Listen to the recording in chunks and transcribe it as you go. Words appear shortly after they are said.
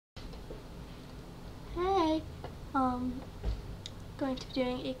um, going to be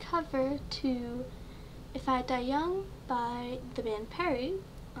doing a cover to If I Die Young by the band Perry.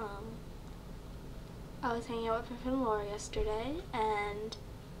 I was hanging out with my friend Laura yesterday and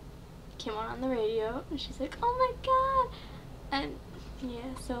it came on the radio and she's like, oh my god! And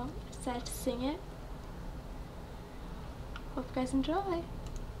yeah, so I decided to sing it. Hope you guys enjoy.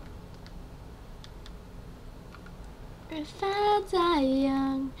 If I die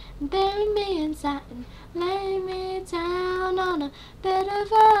young, bury me in satin, lay me down on a bed of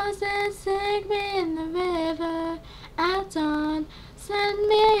roses, sink me in the river at dawn, send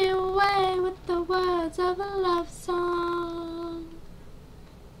me away with the words of a love song.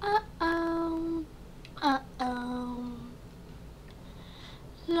 Uh-oh, uh-oh.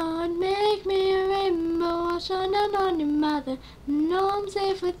 Lord, make me a rainbow, I'll shine down on your mother. No, I'm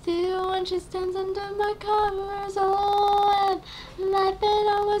safe with you when she stands under my covers. Oh, and life ain't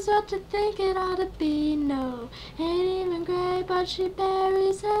always what you think it ought to be. No, ain't even gray, but she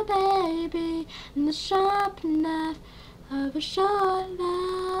buries her baby in the sharp knife of a short life.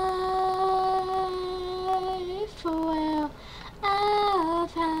 Well,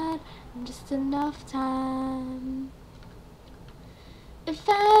 I've had just enough time. If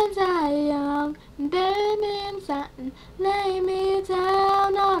I die young, bury me in satin, lay me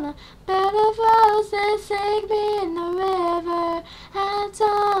down on a bed of roses, sink me in the river at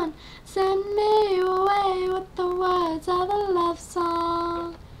dawn, send me away with the words of a love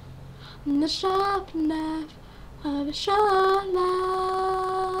song, and the sharp knife of a short life.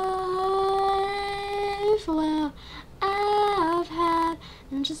 Well, I've had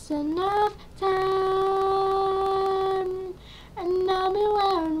just enough time, and I'll be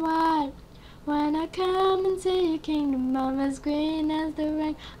wearing white when I come into your kingdom. I'm as green as the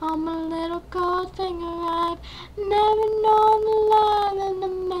rain on my little cold finger. I've never known the love and the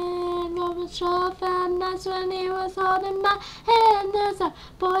man was sure felt nice when he was holding my hand. There's a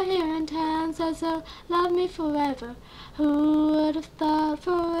boy here in town says he'll love me forever. Who would have thought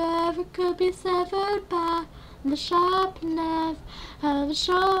forever could be severed by the sharp knife of a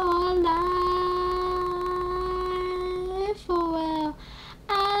short life? Well,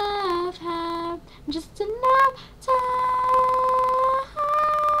 I've had just enough time.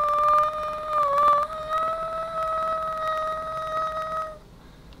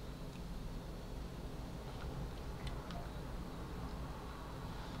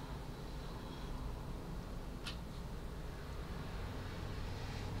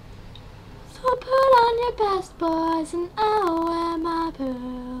 So put on your best, boys, and I'll wear my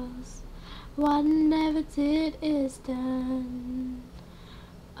pearls. What I never did is done.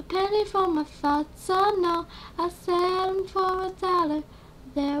 A penny for my thoughts, oh no, I sell them for $1.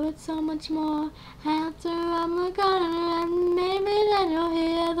 There was so much more. After I'm gonna and maybe then you'll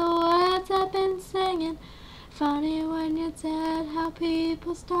hear the words I've been singing. Funny when you're dead how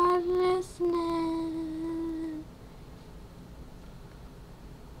people start listening.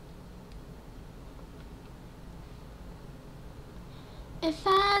 If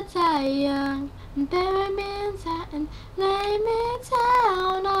I die young, bury me in satin, lay me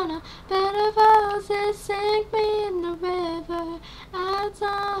down on a bed of roses, sink me in the river at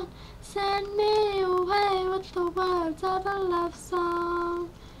dawn, send me away with the words of a love song.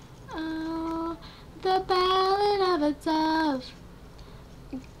 Oh, the ballad of a dove.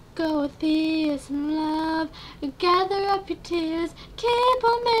 Go with peace and love, gather up your tears, keep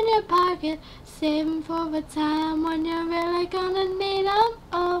them in your pocket, save them for a time when you're really gonna need them.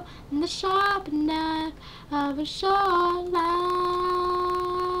 Oh, and the sharp knife of a short life.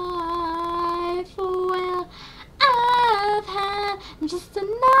 Well, I've had just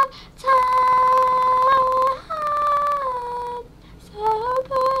enough time, so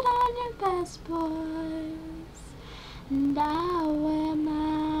put on your best, boys, and I'll wear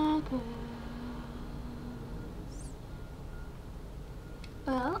my pearls.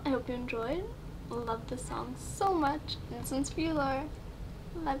 Well, I hope you enjoyed. Love this song so much, and this one's for you, Laura.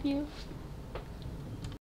 Love you.